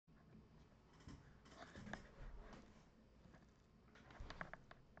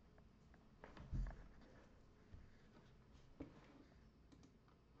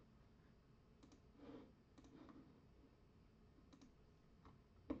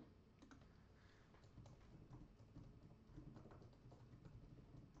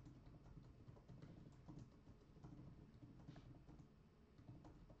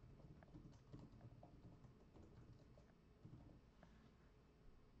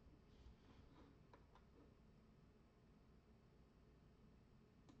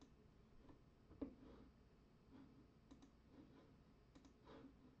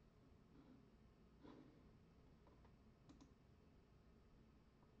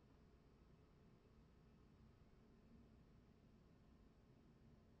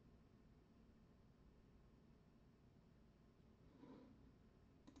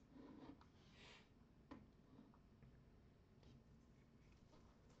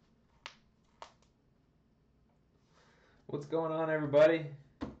What's going on, everybody?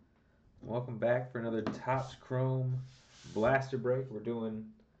 Welcome back for another Topps Chrome Blaster Break. We're doing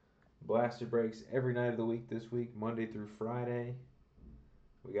Blaster Breaks every night of the week this week, Monday through Friday.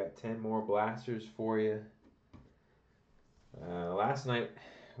 We got 10 more blasters for you. Last night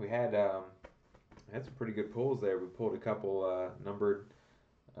we had some pretty good pulls there. We pulled a couple numbered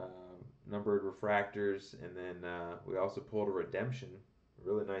refractors, and then we also pulled a redemption, a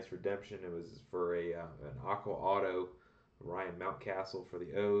really nice redemption. It was for an Aqua Auto, Ryan Mountcastle for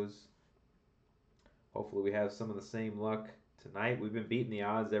the O's. Hopefully we have some of the same luck tonight. We've been beating the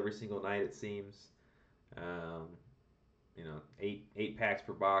odds every single night, it seems. Um, eight packs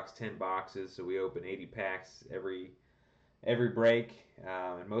per box, 10 boxes, so we open 80 packs every break.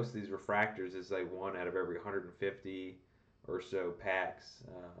 And most of these refractors is like one out of every 150 or so packs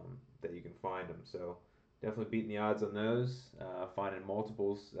that you can find them. So definitely beating the odds on those. Finding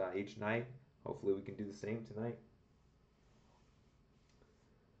multiples each night. Hopefully we can do the same tonight.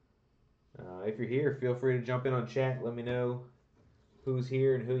 If you're here, feel free to jump in on chat. Let me know who's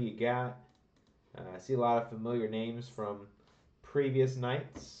here and who you got. I see a lot of familiar names from previous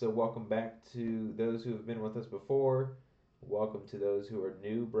nights, so welcome back to those who have been with us before. Welcome to those who are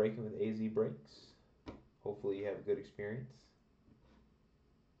new breaking with AZ Breaks. Hopefully you have a good experience.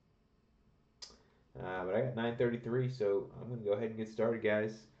 But I got 9:33, so I'm going to go ahead and get started,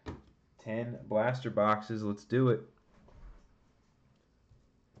 guys. 10 blaster boxes. Let's do it.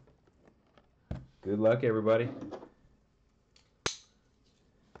 Good luck, everybody.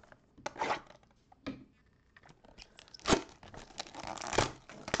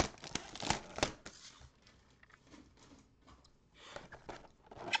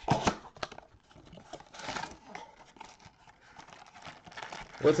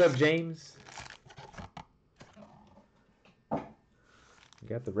 What's up, James? You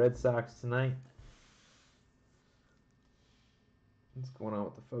got the Red Sox tonight. What's going on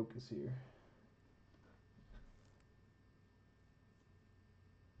with the focus here?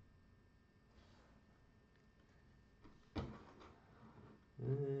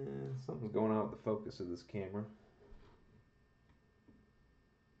 Something's going on with the focus of this camera.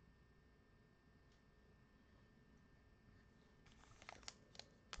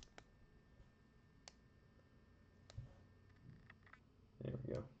 There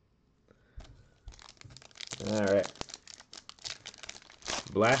we go. All right.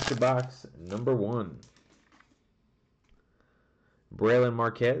 Blaster box number 1. Braylon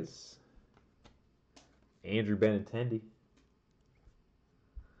Marquez. Andrew Benintendi.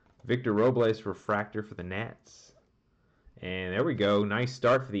 Victor Robles refractor for the Nats. And there we go. Nice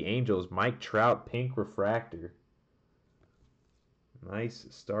start for the Angels. Mike Trout pink refractor. Nice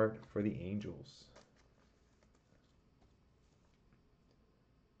start for the Angels.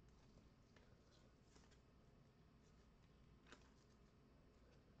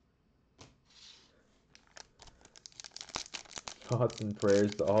 Thoughts and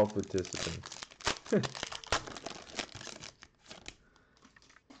prayers to all participants.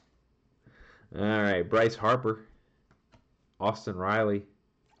 All right, Bryce Harper, Austin Riley.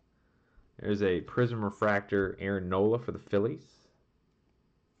 There's a Prism Refractor, Aaron Nola for the Phillies.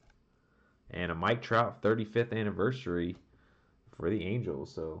 And a Mike Trout 35th anniversary for the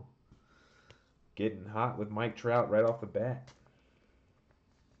Angels. So getting hot with Mike Trout right off the bat.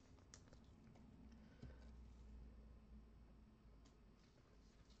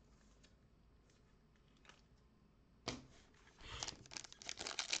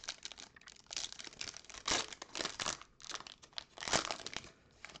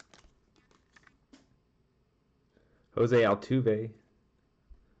 Jose Altuve.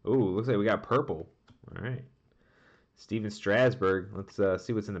 Ooh, looks like we got purple. All right. Steven Strasburg. Let's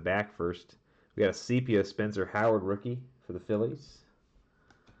see what's in the back first. We got a sepia Spencer Howard rookie for the Phillies.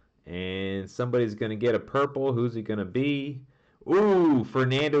 And somebody's going to get a purple. Who's it going to be? Ooh,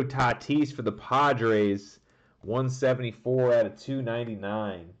 Fernando Tatis for the Padres. 174 out of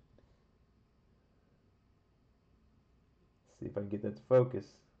 299. Let's see if I can get that to focus.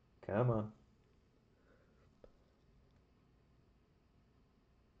 Come on.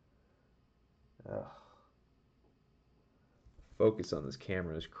 Ugh. Focus on this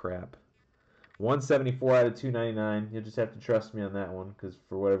camera is crap. 174 out of 299. You'll just have to trust me on that one because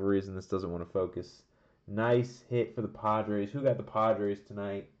for whatever reason this doesn't want to focus. Nice hit for the Padres. Who got the Padres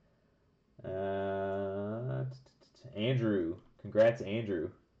tonight? Andrew. Congrats, Andrew.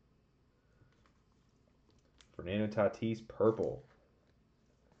 Fernando Tatis, purple.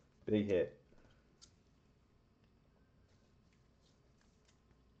 Big hit.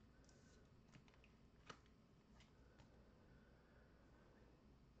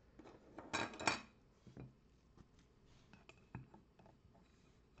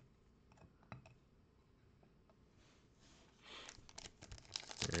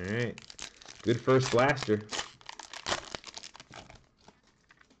 All right. Good first blaster.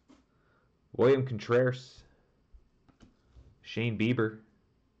 William Contreras. Shane Bieber.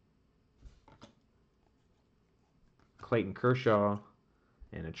 Clayton Kershaw.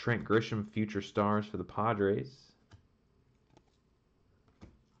 And a Trent Grisham, future stars for the Padres.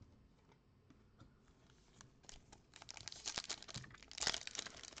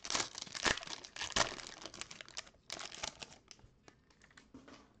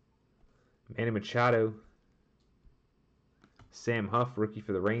 Manny Machado. Sam Huff, rookie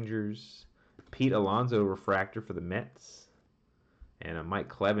for the Rangers. Pete Alonso, refractor for the Mets. And a Mike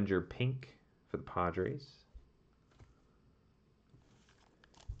Clevenger, pink for the Padres.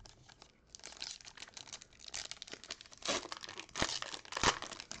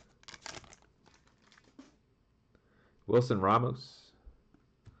 Wilson Ramos.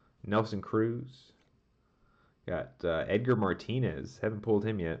 Nelson Cruz. Got Edgar Martinez. Haven't pulled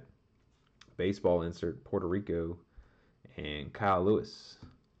him yet. Baseball insert, Puerto Rico. And Kyle Lewis,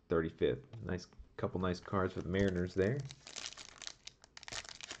 35th. Nice, couple nice cards for the Mariners there.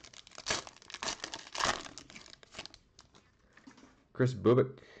 Chris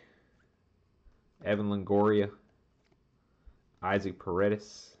Bubic. Evan Longoria. Isaac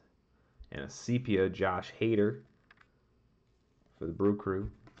Paredes. And a sepia, Josh Hader for the Brew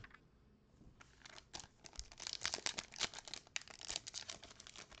Crew.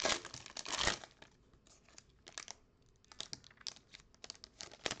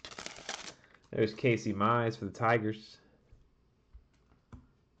 There's Casey Mize for the Tigers.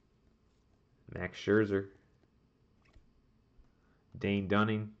 Max Scherzer. Dane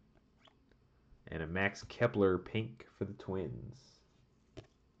Dunning. And a Max Kepler pink for the Twins.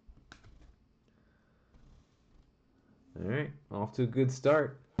 Alright, off to a good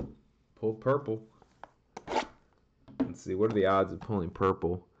start. Pulled purple. Let's see, what are the odds of pulling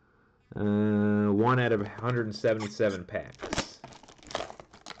purple? 1 out of 177 packs.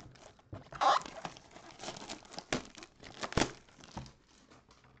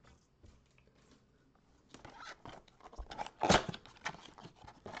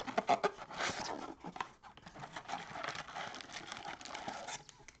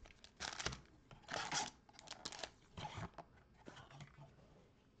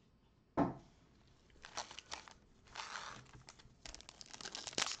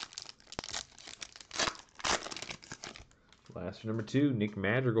 Blaster number 2, Nick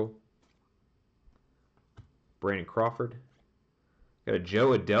Madrigal. Brandon Crawford. Got a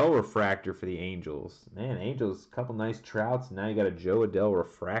Joe Adell refractor for the Angels. Man, Angels, a couple nice Trouts. Now you got a Joe Adell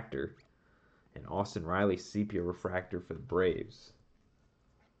refractor. And Austin Riley sepia refractor for the Braves.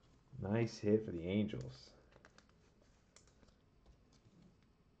 Nice hit for the Angels.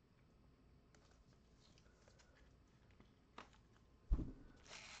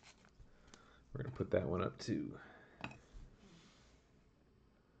 We're going to put that one up too.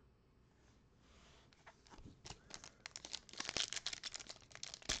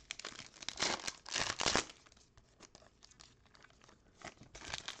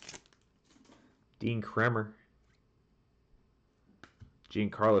 Dean Kremer.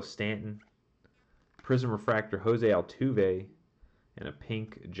 Giancarlo Stanton. Prism refractor Jose Altuve. And a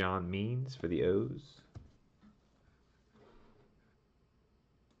pink John Means for the O's.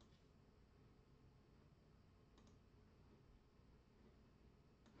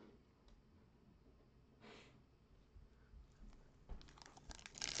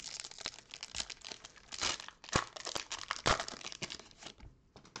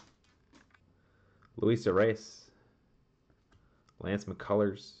 Luis Arraez, Lance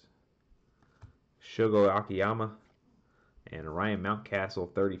McCullers, Shogo Akiyama, and Ryan Mountcastle,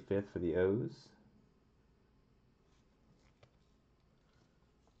 35th for the O's.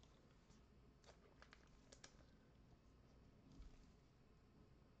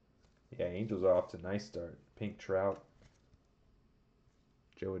 Yeah, Angels are off to a nice start. Pink Trout,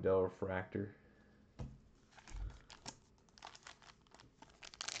 Joe Adell refractor.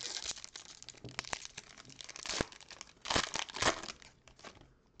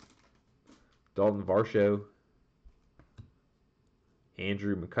 Dalton Varsho,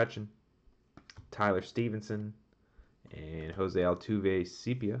 Andrew McCutchen, Tyler Stevenson, and Jose Altuve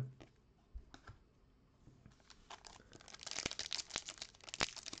sepia.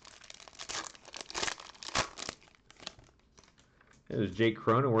 There's Jake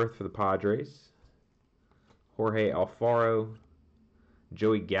Cronenworth for the Padres, Jorge Alfaro,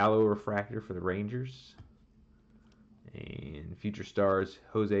 Joey Gallo refractor for the Rangers, and future stars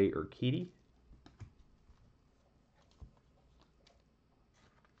Jose Urquidy.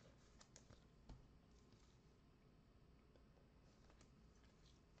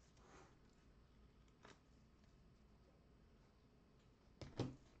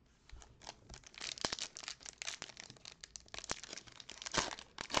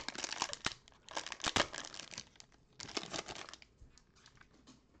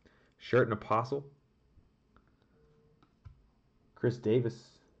 Sherten Apostle. Chris Davis.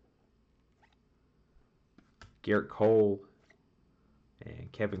 Garrett Cole.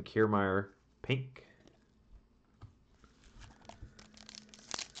 And Kevin Kiermaier, pink.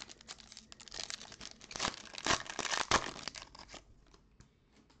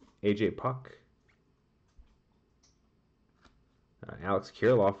 AJ Puck. Alex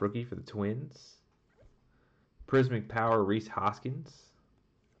Kirilloff, rookie for the Twins. Prismic Power, Rhys Hoskins.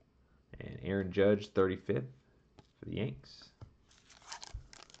 And Aaron Judge, 35th for the Yanks.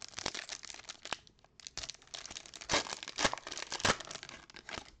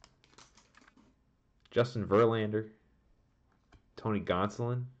 Justin Verlander. Tony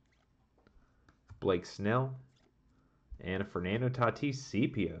Gonsolin. Blake Snell. And a Fernando Tatis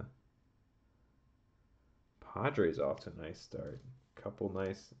sepia. Padres off to a nice start. Couple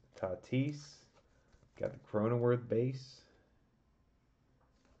nice Tatis. Got the Cronenworth base.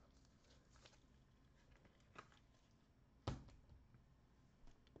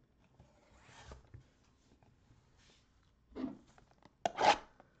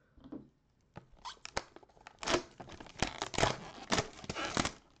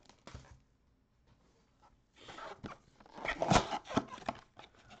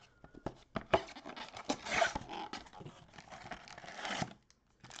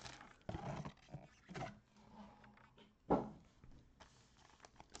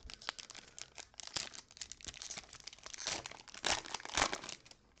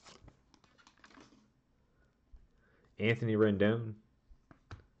 Anthony Rendon.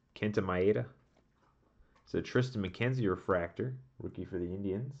 Kenta Maeda. It's a Tristan McKenzie refractor, rookie for the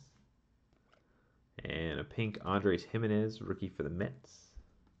Indians. And a pink Andres Jimenez, rookie for the Mets.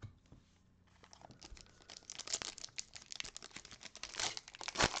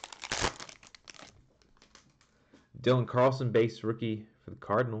 Dylan Carlson, base rookie for the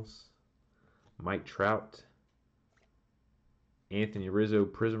Cardinals. Mike Trout. Anthony Rizzo,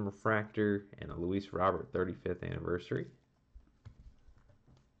 Prism Refractor, and a Luis Robert 35th anniversary.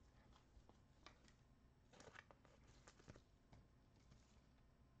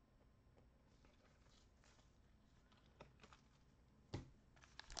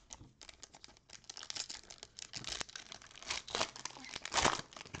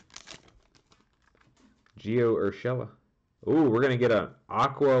 Gio Urshela. Ooh, we're going to get an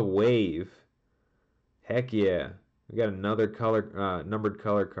Aqua Wave. Heck yeah. We got another color, numbered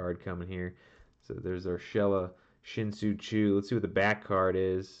color card coming here. So there's Urshela, Shin-Soo Choo. Let's see what the back card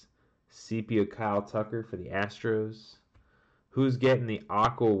is. Sepia Kyle Tucker for the Astros. Who's getting the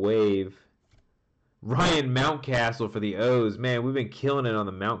Aqua Wave? Ryan Mountcastle for the O's. Man, we've been killing it on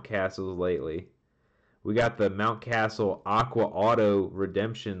the Mountcastles lately. We got the Mountcastle Aqua Auto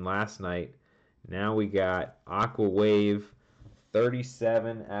Redemption last night. Now we got Aqua Wave,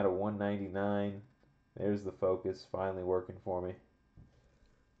 37 out of 199. There's the focus finally working for me.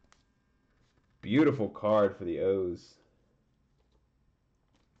 Beautiful card for the O's.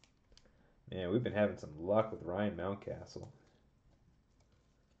 Man, we've been having some luck with Ryan Mountcastle.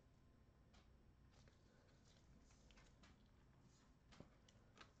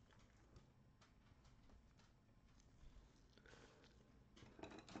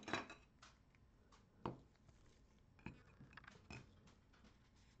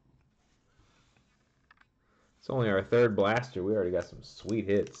 It's only our third blaster. We already got some sweet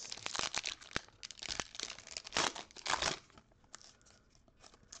hits.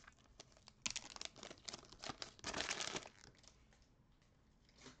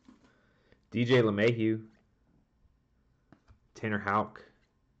 DJ LeMahieu, Tanner Houck,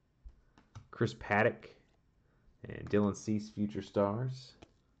 Chris Paddock, and Dylan Cease, Future Stars.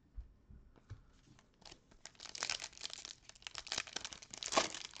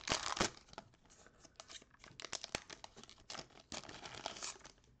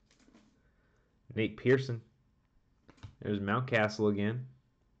 Nate Pearson. There's Mountcastle again.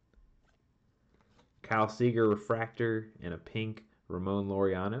 Kyle Seager, Refractor, and a pink Ramon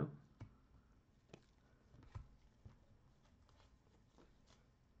Laureano.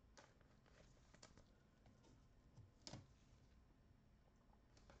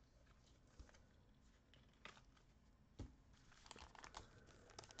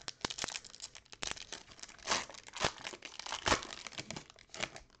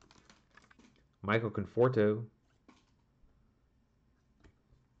 Michael Conforto,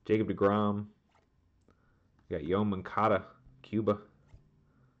 Jacob deGrom, we got Yo Moncada, Cuba,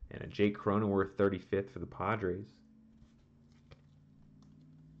 and a Jake Cronenworth 35th for the Padres.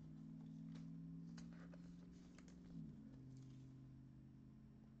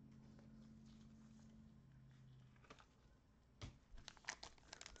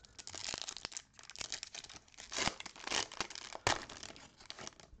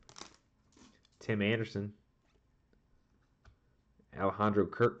 Tim Anderson, Alejandro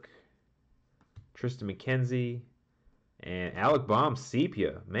Kirk, Tristan McKenzie, and Alec Baum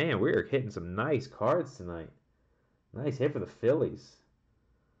Sepia. Man, we are hitting some nice cards tonight. Nice hit for the Phillies.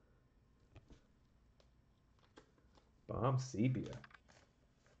 Baum Sepia.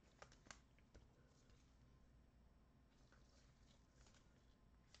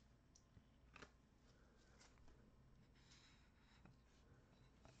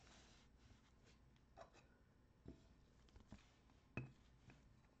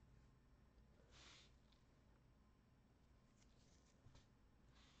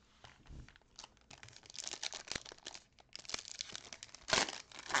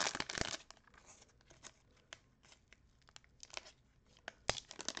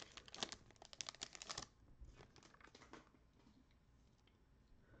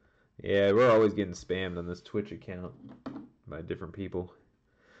 Yeah, we're always getting spammed on this Twitch account by different people.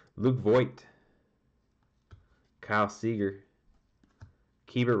 Luke Voigt, Kyle Seager,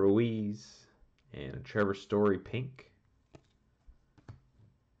 Keibert Ruiz, and a Trevor Story pink.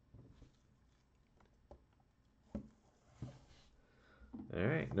 All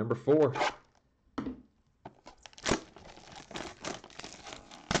right, number 4.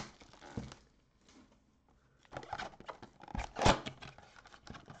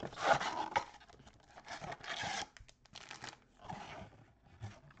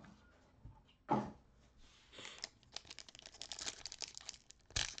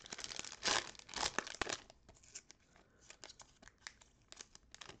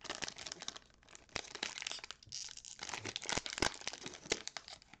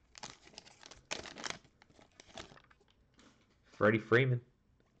 Freddie Freeman,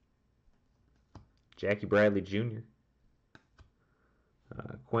 Jackie Bradley Jr.,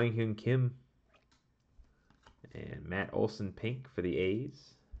 Kwang Hyun Kim, and Matt Olson pink for the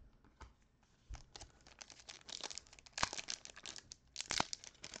A's.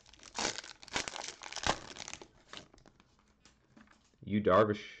 Yu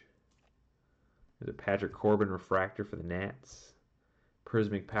Darvish. There's a Patrick Corbin refractor for the Nats.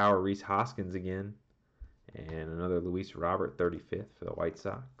 Prismic Power Rhys Hoskins again. And another Luis Robert 35th for the White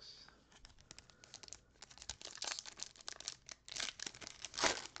Sox.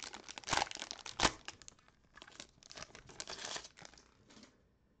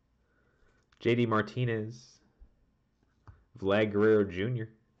 JD Martinez, Vlad Guerrero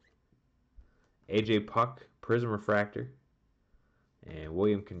Jr., AJ Puck Prism Refractor, and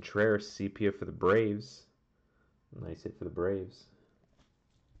William Contreras Sepia for the Braves. Nice hit for the Braves.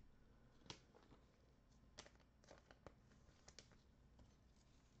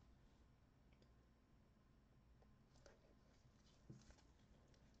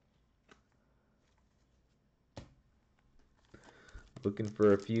 Looking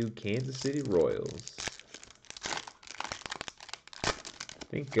for a few Kansas City Royals. I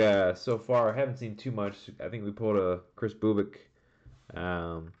think so far I haven't seen too much. I think we pulled a Chris Bubik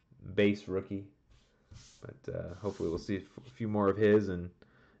base rookie. But hopefully we'll see a few more of his and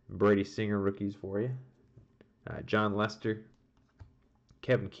Brady Singer rookies for you. John Lester,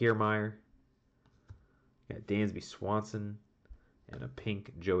 Kevin Kiermaier, got Dansby Swanson, and a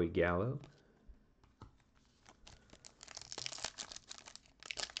pink Joey Gallo.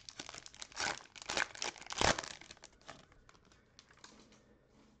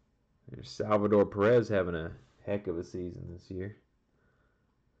 There's Salvador Perez having a heck of a season this year.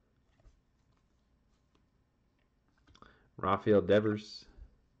 Rafael Devers,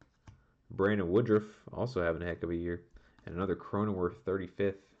 Brandon Woodruff also having a heck of a year, and another Cronenworth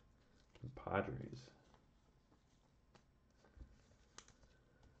 35th Padres.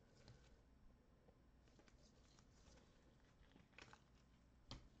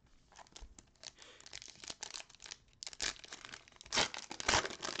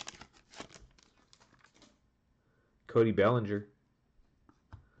 Cody Bellinger,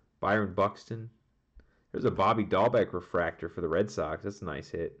 Byron Buxton. There's a Bobby Dahlbeck refractor for the Red Sox. That's a nice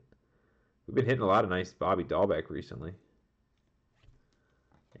hit. We've been hitting a lot of nice Bobby Dahlbeck recently.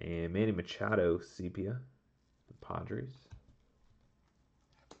 And Manny Machado Sepia, the Padres.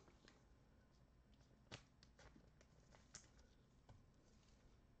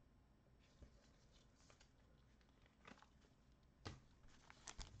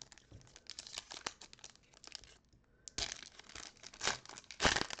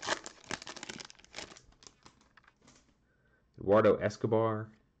 Eduardo Escobar,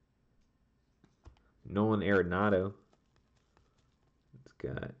 Nolan Arenado. It's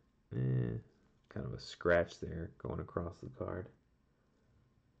got kind of a scratch there going across the card.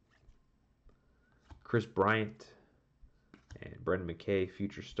 Chris Bryant, And Brendan McKay,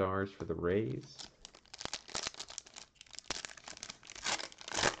 Future Stars for the Rays.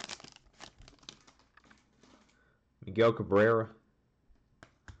 Miguel Cabrera,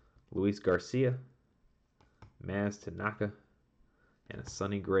 Luis Garcia, Maz Tanaka, and a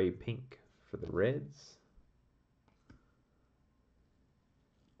Sonny Gray pink for the Reds.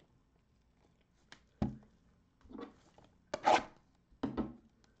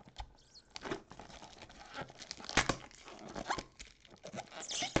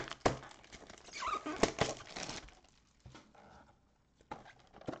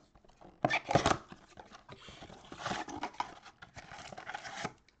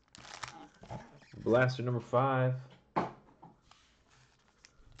 Blaster number 5.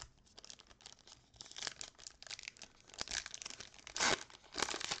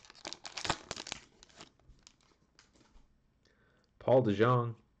 Paul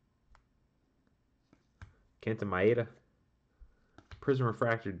DeJong, Kenta Maeda, Prism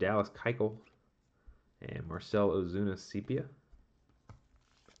Refractor Dallas Keuchel, and Marcell Ozuna Sepia.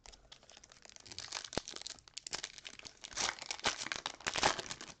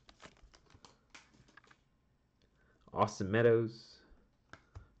 Austin Meadows,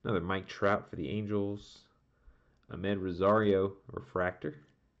 another Mike Trout for the Angels, Ahmed Rosario Refractor,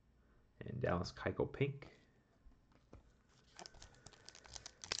 and Dallas Keuchel pink.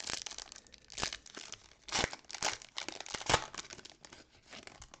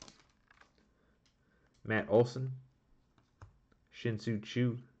 Matt Olson, Shin-Soo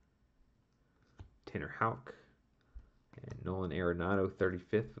Choo, Tanner Houck, and Nolan Arenado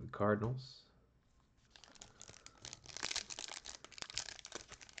 35th for the Cardinals.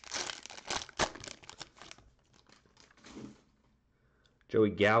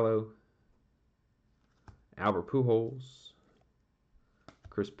 Joey Gallo, Albert Pujols,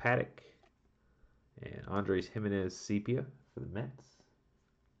 Chris Paddock, and Andres Jimenez Sepia for the Mets.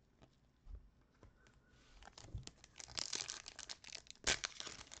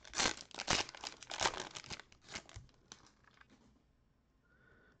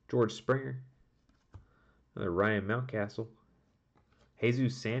 George Springer, another Ryan Mountcastle,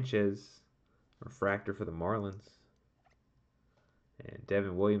 Jesus Sanchez Refractor for the Marlins, and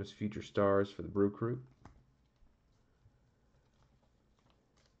Devin Williams Future Stars for the Brew Crew.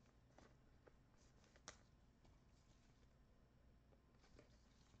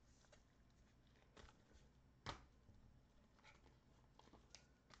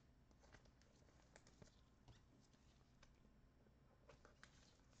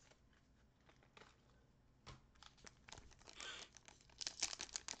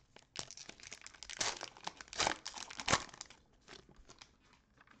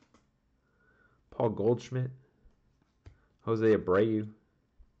 Paul Goldschmidt, Jose Abreu,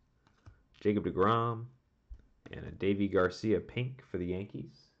 Jacob deGrom, and a Davy Garcia pink for the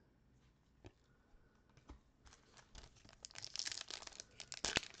Yankees.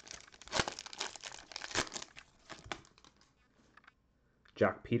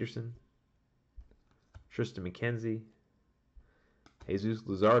 Jock Peterson, Tristan McKenzie, Jesus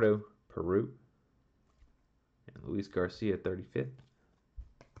Luzardo, Peru, and Luis Garcia 35th.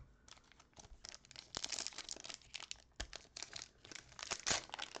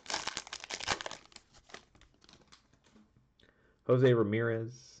 Jose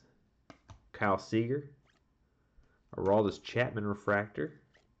Ramirez, Kyle Seager, Aroldis Chapman Refractor,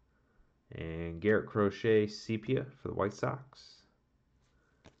 and Garrett Crochet Sepia for the White Sox.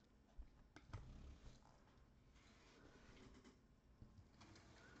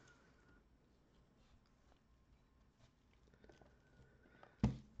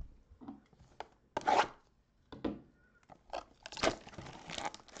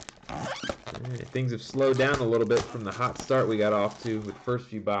 Right, things have slowed down a little bit from the hot start we got off to with the first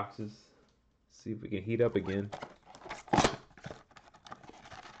few boxes. See if we can heat up again.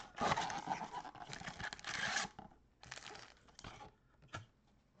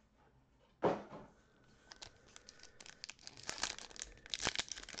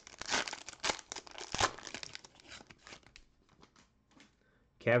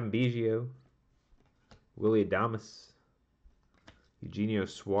 Kevin Biggio, Willy Adames, Eugenio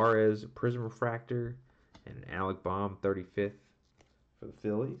Suarez Prism Refractor, and an Alec Bohm 35th for the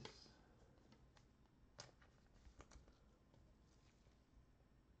Phillies.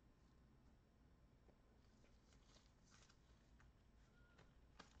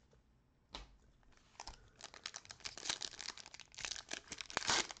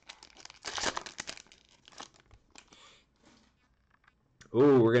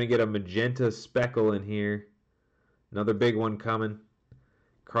 Ooh, we're going to get a magenta speckle in here. Another big one coming.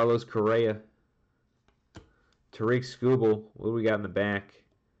 Carlos Correa, Tariq Skubal. What do we got in the back?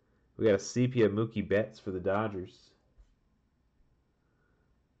 We got a sepia Mookie Betts for the Dodgers.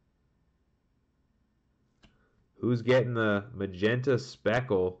 Who's getting the magenta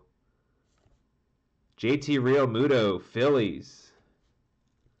speckle? JT Realmuto, Phillies.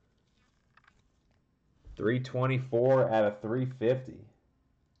 324 out of 350.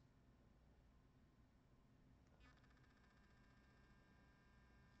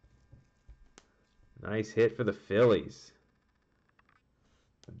 Nice hit for the Phillies.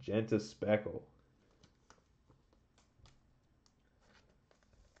 Magenta speckle.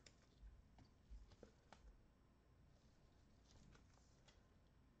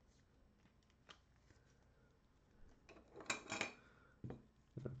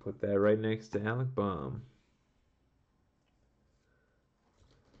 Put that right next to Alec Bohm.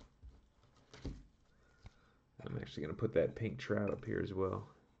 I'm actually going to put that pink Trout up here as well.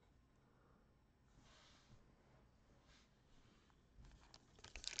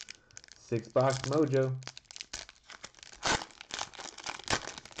 Six box mojo.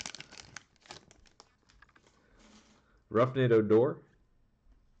 Roughneck Odor.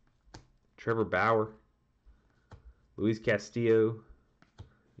 Trevor Bauer. Luis Castillo.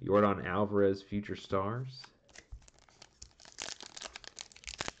 Yordan Alvarez, Future Stars.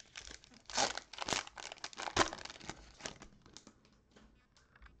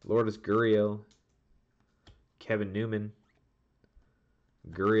 Lourdes Gurriel. Kevin Newman.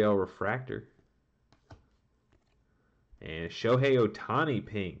 Gurriel Refractor. And Shohei Ohtani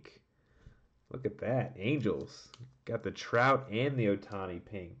pink. Look at that. Angels. Got the Trout and the Ohtani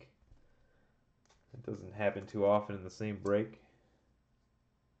pink. It doesn't happen too often in the same break.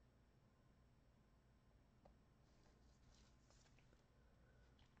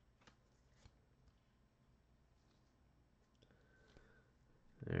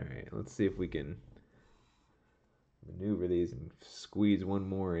 Alright, let's see if we can maneuver these and squeeze one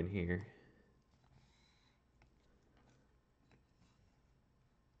more in here.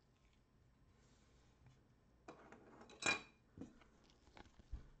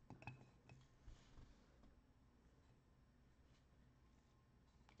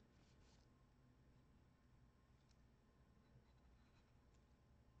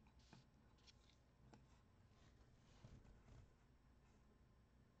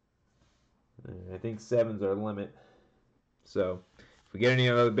 I think 7's our limit. So if we get any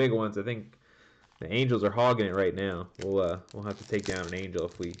other big ones, I think the Angels are hogging it right now. We'll have to take down an Angel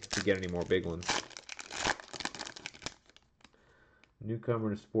if we get any more big ones.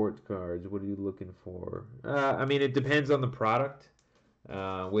 Newcomer to sports cards. What are you looking for? I mean, it depends on the product.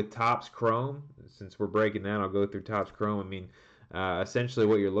 With Topps Chrome, since we're breaking down, I'll go through Topps Chrome. I mean, essentially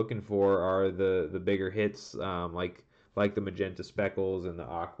what you're looking for are the bigger hits, like the magenta speckles and the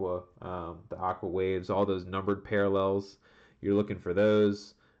aqua waves, all those numbered parallels. You're looking for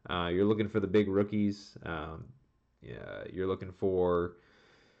those. You're looking for the big rookies. Yeah, you're looking for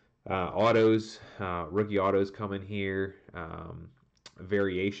autos, rookie autos coming here.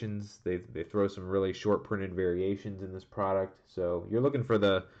 Variations. They throw some really short printed variations in this product. So you're looking for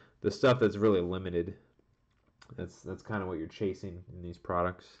the stuff that's really limited. That's kind of what you're chasing in these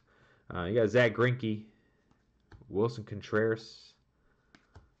products. You got Zach Greinke, Wilson Contreras,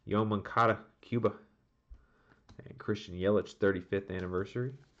 Yoan Moncada, Cuba, and Christian Yelich, 35th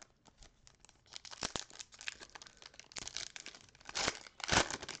anniversary.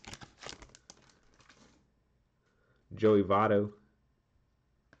 Joey Votto,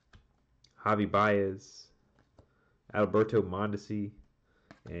 Javi Baez, Alberto Mondesi,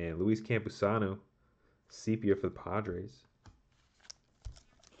 and Luis Campusano, sepia for the Padres.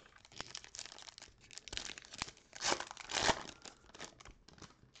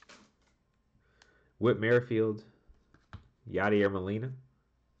 Whit Merrifield, Yadier Molina,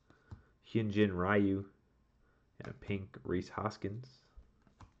 Hyunjin Ryu, and a pink Rhys Hoskins.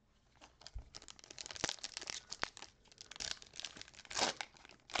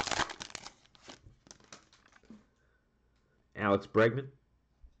 Alex Bregman,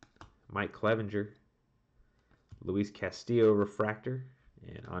 Mike Clevenger, Luis Castillo Refractor,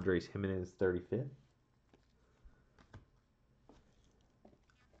 and Andres Jimenez, 35th.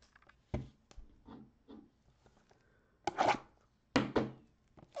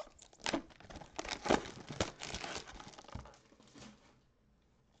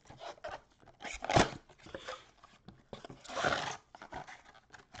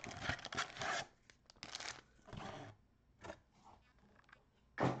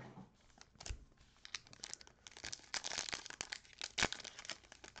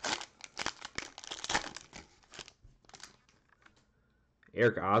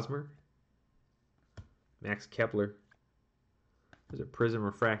 Eric Osmer, Max Kepler. There's a Prism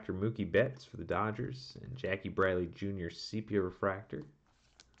Refractor Mookie Betts for the Dodgers, and Jackie Bradley Jr. Sepia Refractor.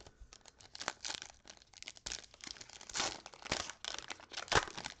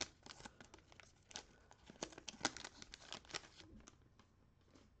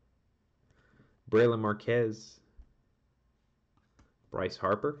 Braylon Marquez, Bryce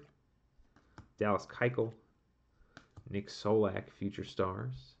Harper, Dallas Keuchel, Nick Solak, Future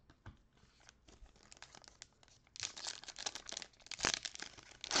Stars.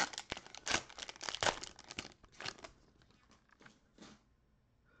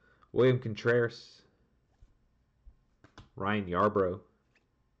 William Contreras, Ryan Yarbrough,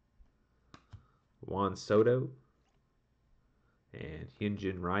 Juan Soto, and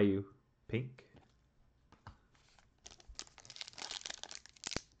Hyunjin Ryu, pink.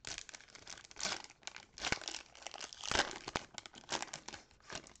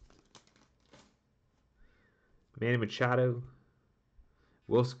 Manny Machado,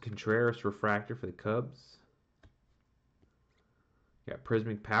 Wilson Contreras Refractor for the Cubs. Got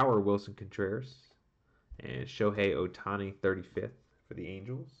Prismic Power, Wilson Contreras, and Shohei Ohtani 35th for the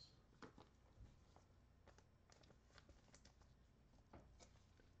Angels.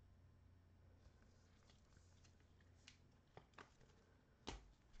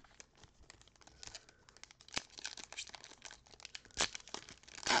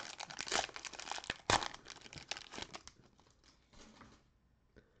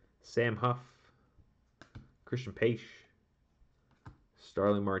 Sam Huff, Christian Pache,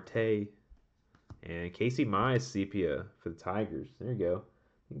 Starling Marte, and Casey Mize Sepia for the Tigers. There you go.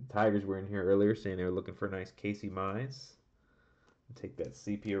 I think the Tigers were in here earlier saying they were looking for a nice Casey Mize. Take that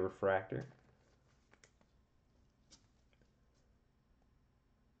Sepia Refractor.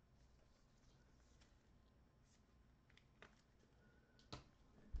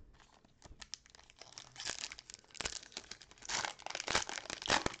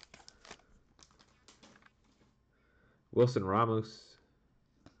 Wilson Ramos.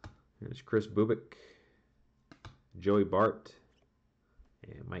 There's Chris Bubic, Joey Bart,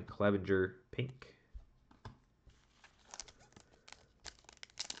 and Mike Clevenger, pink.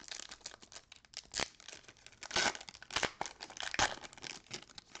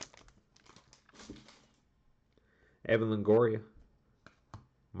 Evan Longoria,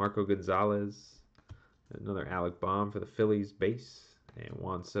 Marco Gonzalez, another Alec Baum for the Phillies base, and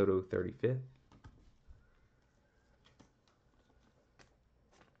Juan Soto 35th.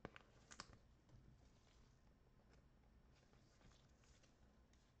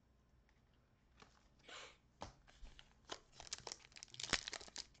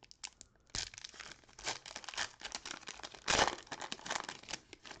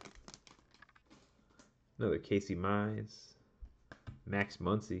 Another Casey Mize, Max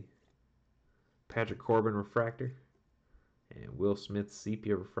Muncy, Patrick Corbin Refractor, and Will Smith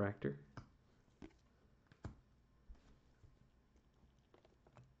Sepia Refractor.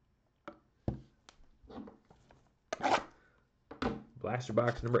 Blaster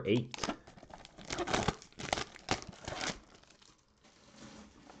box number 8.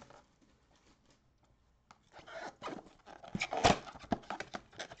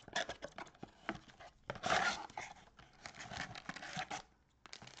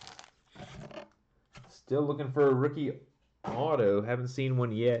 Still looking for a rookie auto. Haven't seen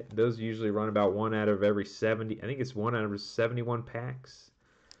one yet. Those usually run about 1 out of every 70. I think it's 1 out of 71 packs.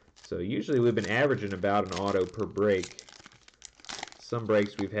 So usually we've been averaging about an auto per break. Some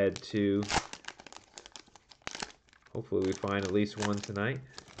breaks we've had 2. Hopefully we find at least one tonight.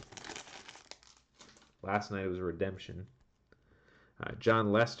 Last night it was a redemption.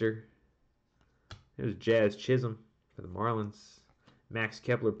 John Lester. There's Jazz Chisholm for the Marlins. Max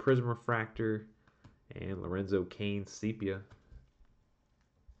Kepler Prism Refractor. And Lorenzo Cain Sepia.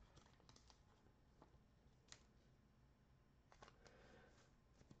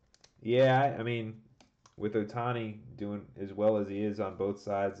 Yeah, I mean, with Ohtani doing as well as he is on both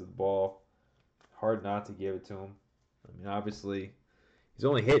sides of the ball, hard not to give it to him. I mean, obviously, he's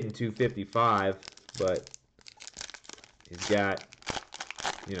only hitting 255, but he's got,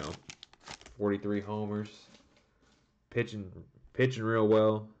 43 homers, pitching real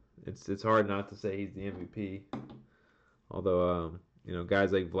well. It's hard not to say he's the MVP. Although,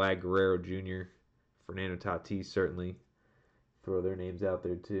 guys like Vlad Guerrero Jr., Fernando Tatis certainly throw their names out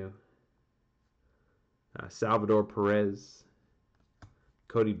there too. Salvador Perez,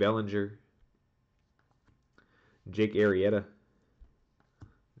 Cody Bellinger, Jake Arrieta,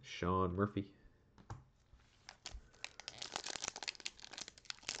 Sean Murphy.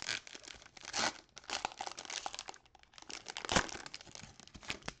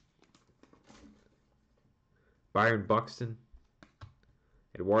 Byron Buxton,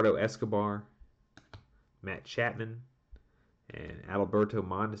 Eduardo Escobar, Matt Chapman, and Adalberto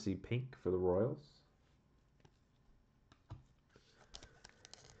Mondesi pink for the Royals.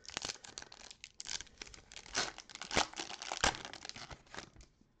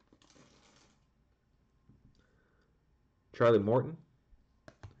 Charlie Morton,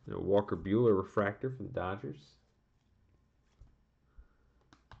 Walker Buehler refractor for the Dodgers.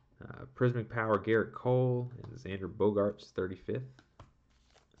 Prismatic Power Garrett Cole and Xander Bogaerts 35th.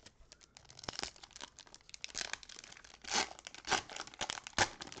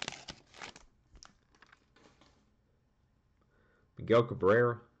 Miguel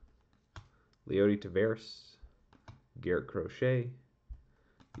Cabrera, Leody Taveras, Garrett Crochet,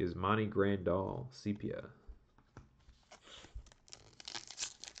 Yasmani Grandal Sepia.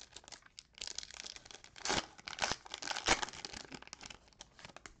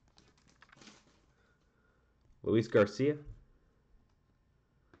 Luis Garcia,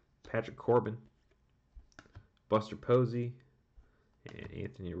 Patrick Corbin, Buster Posey, and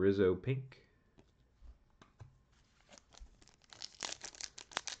Anthony Rizzo pink.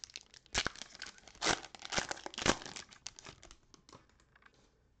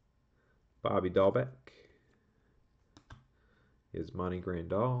 Bobby Dahlbeck, Yasmani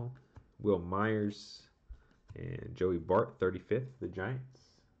Grandal, Will Myers, and Joey Bart 35th, the Giants.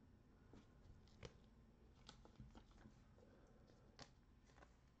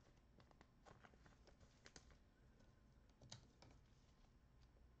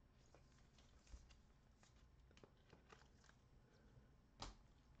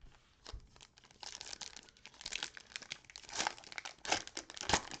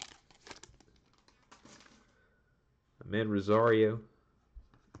 Ahmed Rosario,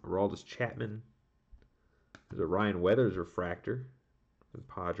 Aroldis Chapman. There's a Ryan Weathers refractor for the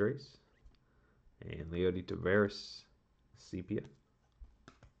Padres. And Leody Taveras Sepia.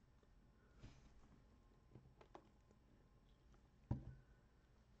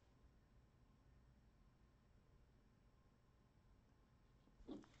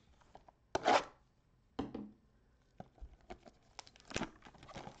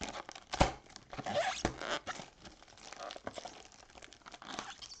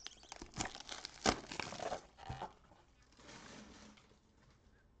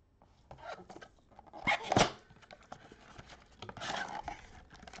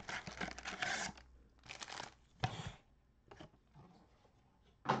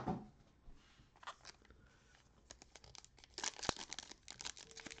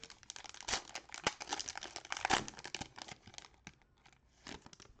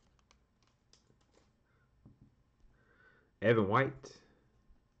 Evan White,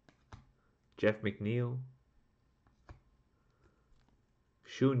 Jeff McNeil,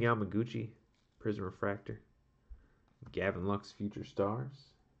 Shun Yamaguchi, Prism Refractor, Gavin Lux, Future Stars,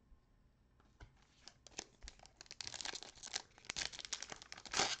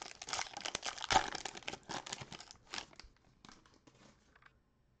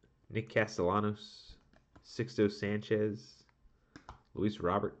 Nick Castellanos, Sixto Sanchez, Luis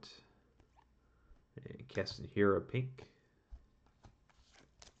Robert, and Keston Hiura pink.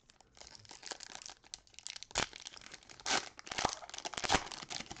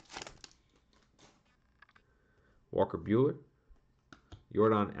 Walker Buehler,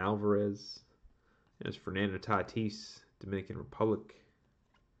 Yordan Alvarez, there's Fernando Tatis, Dominican Republic,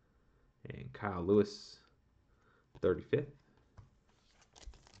 and Kyle Lewis, 35th.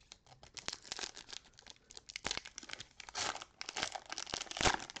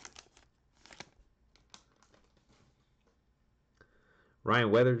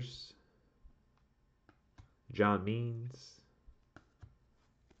 Ryan Weathers, John Means,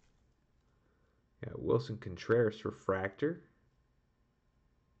 got Wilson Contreras refractor.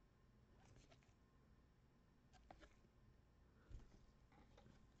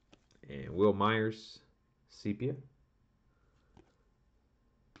 And Will Myers sepia.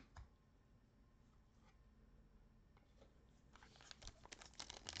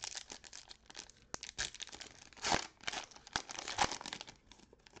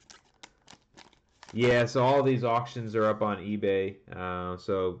 Yeah, so all these auctions are up on eBay.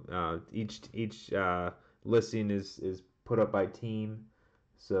 Each listing is put up by team.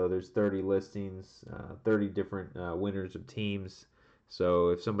 So there's 30 listings, 30 different winners of teams. So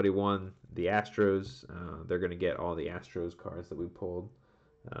if somebody won the Astros, they're going to get all the Astros cards that we pulled.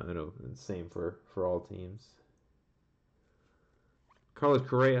 Same for all teams. Carlos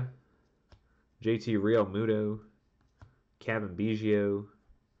Correa, JT Realmuto, Kevin Biggio,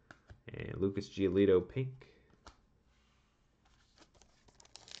 and Lucas Giolito pink.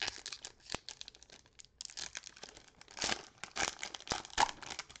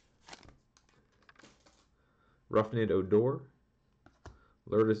 Roughneck Odor,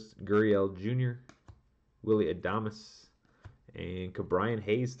 Lourdes Gurriel Jr., Willy Adames, and Ke'Bryan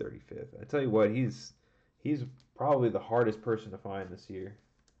Hayes 35th. I tell you what, he's probably the hardest person to find this year.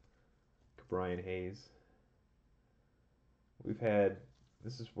 Ke'Bryan Hayes. We've had,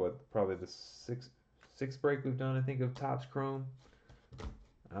 this is what, probably the sixth break we've done, I think, of Topps Chrome.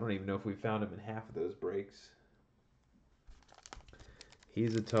 I don't even know if we found him in half of those breaks.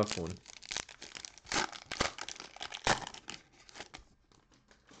 He's a tough one.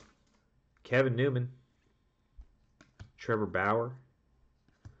 Kevin Newman, Trevor Bauer,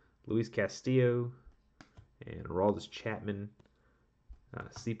 Luis Castillo, and Aroldis Chapman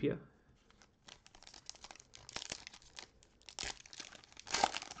Sepia.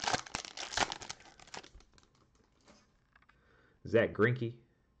 Zach Greinke,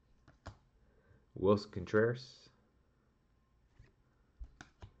 Wilson Contreras,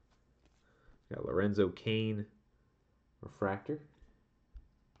 got Lorenzo Cain Refractor,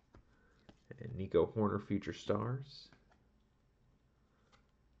 and Nico Hoerner Future Stars.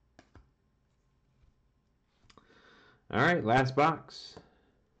 All right, last box.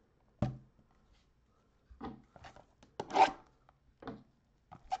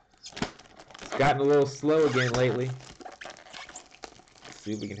 It's gotten a little slow again lately. Let's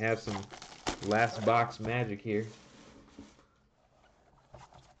see if we can have some last box magic here.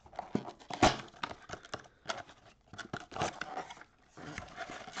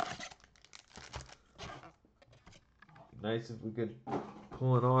 Nice if we could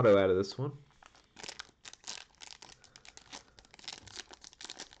pull an auto out of this one.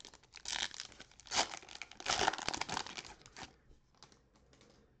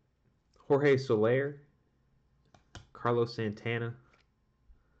 Jorge Soler, Carlos Santana,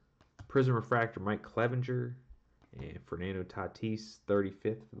 Prism Refractor Mike Clevinger, and Fernando Tatis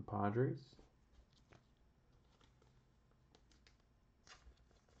 35th for the Padres.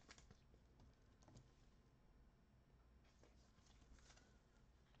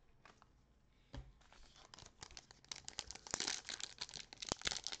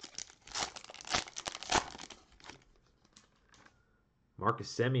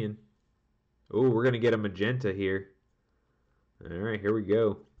 Marcus Semien. Oh, we're going to get a magenta here. All right, here we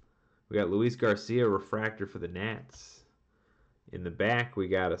go. We got Luis Garcia Refractor for the Nats. In the back, we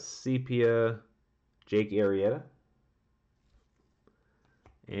got a Sepia Jake Arrieta.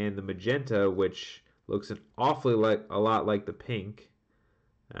 And the magenta, which looks an awfully a lot like the pink.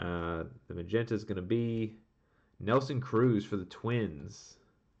 The magenta is going to be Nelson Cruz for the Twins.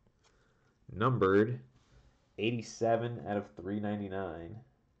 Numbered 87 out of 399.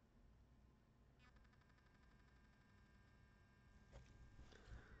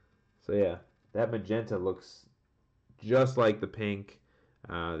 So yeah, that magenta looks just like the pink.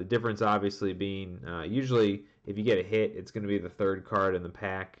 The difference obviously being usually if you get a hit, it's going to be the third card in the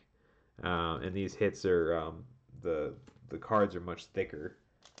pack. And these hits are, the cards are much thicker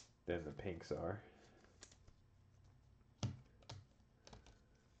than the pinks are.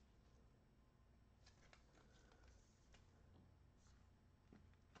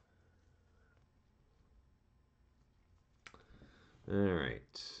 All right.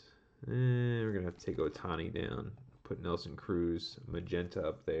 We're going to have to take Ohtani down. Put Nelson Cruz magenta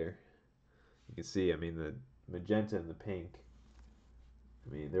up there. You can see, I mean, the magenta and the pink,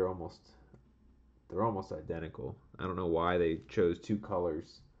 I mean, they're almost identical. I don't know why they chose two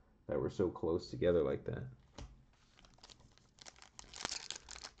colors that were so close together like that.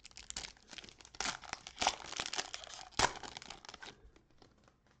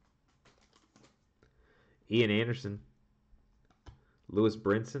 Ian Anderson, Lewis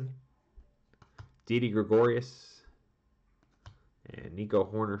Brinson, Didi Gregorius, and Nico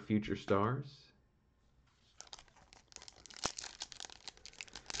Hoerner Future Stars.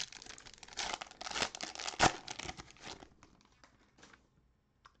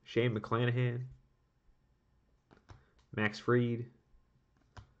 Shane McClanahan, Max Fried,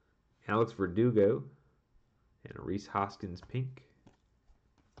 Alex Verdugo, and a Rhys Hoskins pink.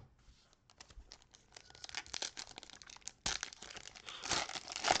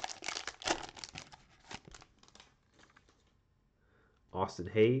 Austin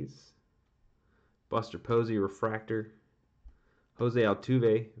Hayes, Buster Posey Refractor, Jose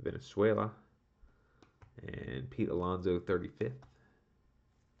Altuve Venezuela, and Pete Alonso 35th.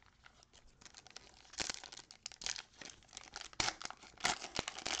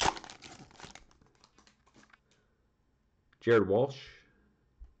 Jared Walsh,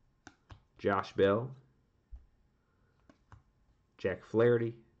 Josh Bell, Jack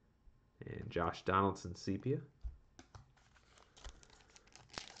Flaherty, and Josh Donaldson Sepia.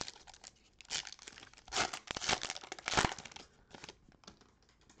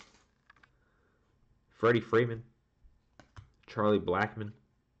 Freddie Freeman, Charlie Blackmon,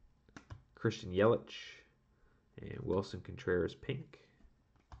 Christian Yelich, and Wilson Contreras pink.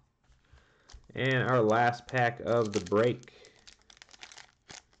 And our last pack of the break.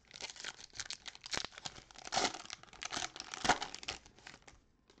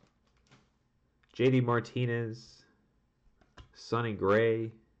 JD Martinez, Sonny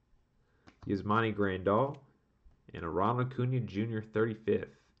Gray, Yasmani Grandal, and a Ronald Acuna Jr. 35th.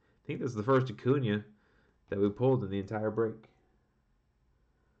 I think this is the first Acuna that we pulled in the entire break.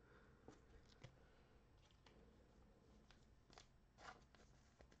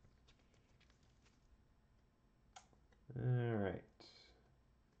 All right.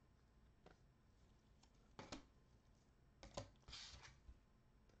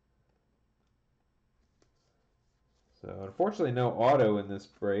 So unfortunately no auto in this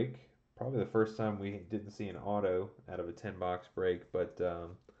break. Probably the first time we didn't see an auto out of a 10-box break. But, I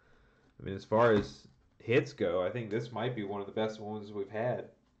mean, as far as hits go, I think this might be one of the best ones we've had.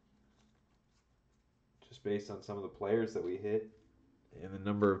 Just based on some of the players that we hit and the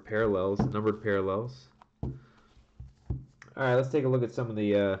numbered parallels. All right, let's take a look at some of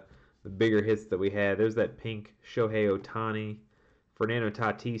the bigger hits that we had. There's that pink Shohei Ohtani, Fernando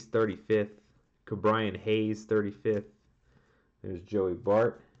Tatis 35th, Ke'Bryan Hayes 35th. There's Joey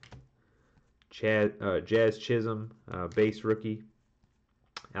Bart, Jazz Chisholm, base rookie,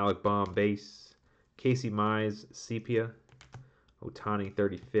 Alec Baum base, Casey Mize sepia, Ohtani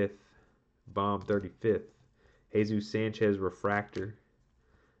 35th, Baum 35th, Jesus Sanchez refractor,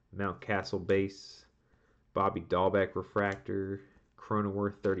 Mountcastle base, Bobby Dahlbeck refractor,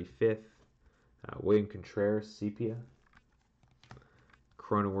 Cronenworth 35th, William Contreras sepia,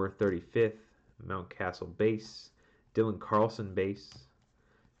 Cronenworth 35th, Mountcastle base, Dylan Carlson base,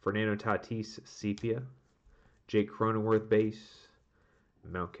 Fernando Tatis sepia, Jake Cronenworth base,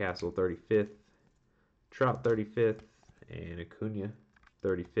 Mountcastle 35th, Trout 35th, and Acuna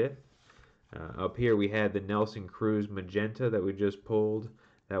 35th. Up here we had the Nelson Cruz magenta that we just pulled.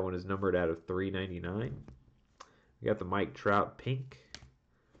 That one is numbered out of 399. We got the Mike Trout pink.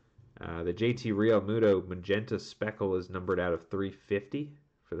 The JT Realmuto magenta speckle is numbered out of 350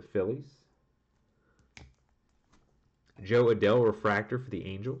 for the Phillies. Joe Adell refractor for the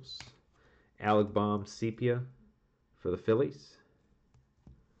Angels. Alec Baum sepia for the Phillies.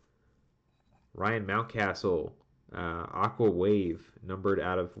 Ryan Mountcastle Aqua Wave numbered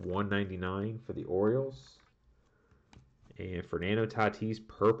out of 199 for the Orioles. And Fernando Tatis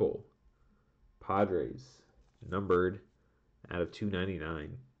purple Padres numbered out of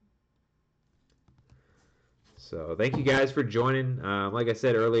 299. So thank you guys for joining. Like I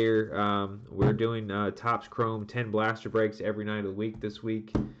said earlier, we're doing Topps Chrome 10 blaster breaks every night of the week this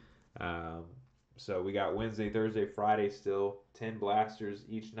week. So we got Wednesday, Thursday, Friday still 10 blasters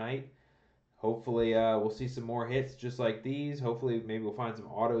each night. Hopefully we'll see some more hits just like these. Hopefully maybe we'll find some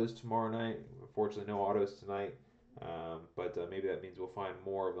autos tomorrow night. Unfortunately no autos tonight. But maybe that means we'll find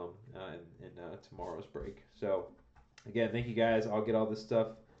more of them in tomorrow's break. So again, thank you guys. I'll get all this stuff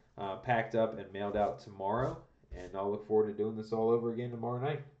packed up and mailed out tomorrow. And I'll look forward to doing this all over again tomorrow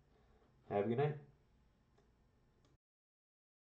night. Have a good night.